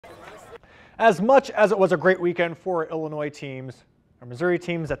As much as it was a great weekend for Illinois teams, our Missouri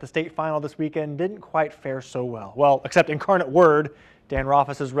teams at the state final this weekend didn't quite fare so well. Well, except Incarnate Word. Dan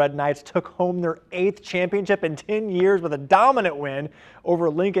Rothfuss's Red Knights took home their 8th championship in 10 years with a dominant win over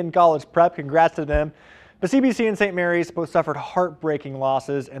Lincoln College Prep. Congrats to them. But CBC and St. Mary's both suffered heartbreaking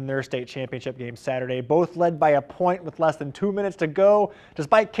losses in their state championship game Saturday, both led by a point with less than 2 minutes to go.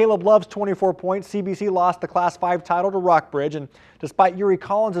 Despite Caleb Love's 24 points, CBC lost the Class 5 title to Rockbridge, and despite Yuri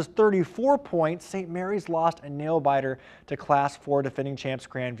Collins' 34 points, St. Mary's lost a nail-biter to Class 4 defending champs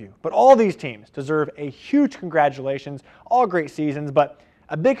Grandview. But all these teams deserve a huge congratulations, all great seasons, but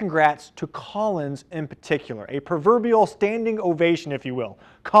a big congrats to Collins in particular, a proverbial standing ovation, if you will.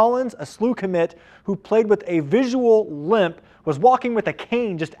 Collins, a SLU commit who played with a visual limp, was walking with a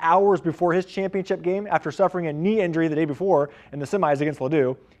cane just hours before his championship game after suffering a knee injury the day before in the semis against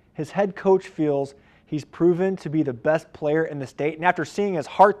Ladue. His head coach feels he's proven to be the best player in the state, and after seeing his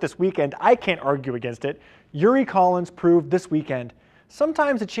heart this weekend, I can't argue against it. Yuri Collins proved this weekend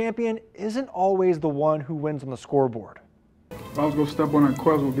sometimes a champion isn't always the one who wins on the scoreboard. If I was going to step on that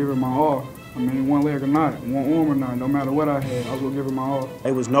court, I was going to give it my all. I mean, one leg or not, one arm or not, no matter what I had, I was going to give it my all.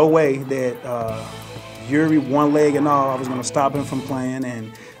 There was no way that Yuri, one leg and all, I was going to stop him from playing.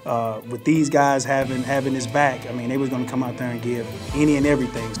 And with these guys having his back, I mean, they was going to come out there and give any and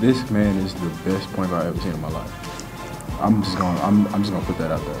everything. This man is the best point guard I've ever seen in my life. I'm just gonna put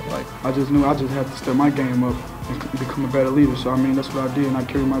that out there. Like, I just knew I just had to step my game up and become a better leader. So I mean, that's what I did, and I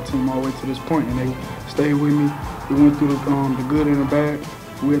carried my team all the way to this point, and they stayed with me. We went through the good and the bad.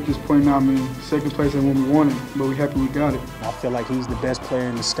 We're at this point now. I mean, second place ain't what we wanted, but we're happy we got it. I feel like he's the best player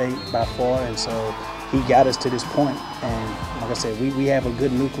in the state by far, and so he got us to this point. And like I said, we have a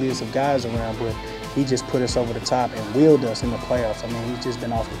good nucleus of guys around, but he just put us over the top and willed us in the playoffs. I mean, he's just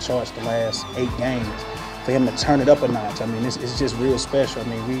been off the charts the last 8 games. For him to turn it up a notch, I mean, it's just real special. I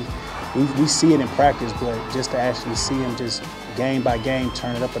mean, we see it in practice, but just to actually see him just game by game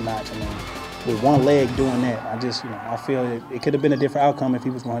turn it up a notch, I mean, with one leg doing that, I feel it could have been a different outcome if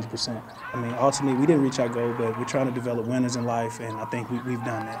he was 100%. I mean, ultimately, we didn't reach our goal, but we're trying to develop winners in life, and I think we've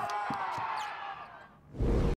done that.